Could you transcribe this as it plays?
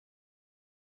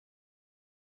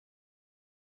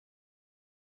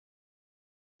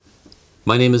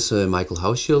My name is Michael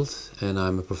Hauschild, and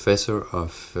I'm a professor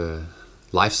of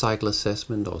life cycle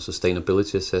assessment or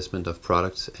sustainability assessment of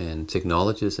products and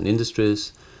technologies and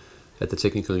industries at the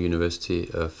Technical University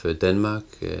of Denmark,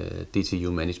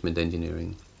 DTU Management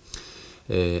Engineering.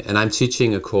 And I'm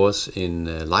teaching a course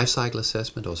in life cycle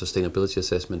assessment or sustainability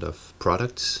assessment of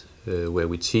products, where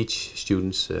we teach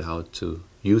students how to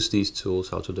use these tools,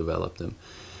 how to develop them.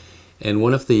 And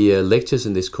one of the lectures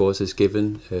in this course is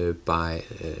given by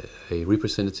a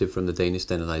representative from the Danish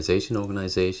Standardization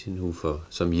Organization, who for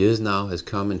some years now has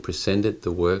come and presented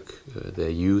the work,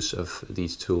 their use of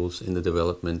these tools in the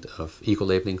development of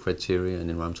eco-labeling criteria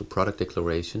and environmental product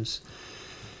declarations.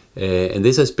 And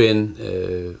this has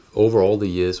been, over all the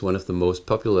years, one of the most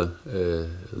popular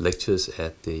lectures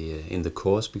in the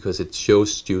course, because it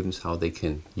shows students how they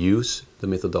can use the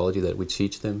methodology that we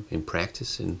teach them in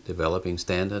practice in developing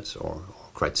standards or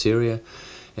criteria,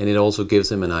 and it also gives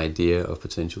them an idea of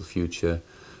potential future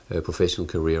professional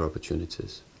career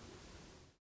opportunities.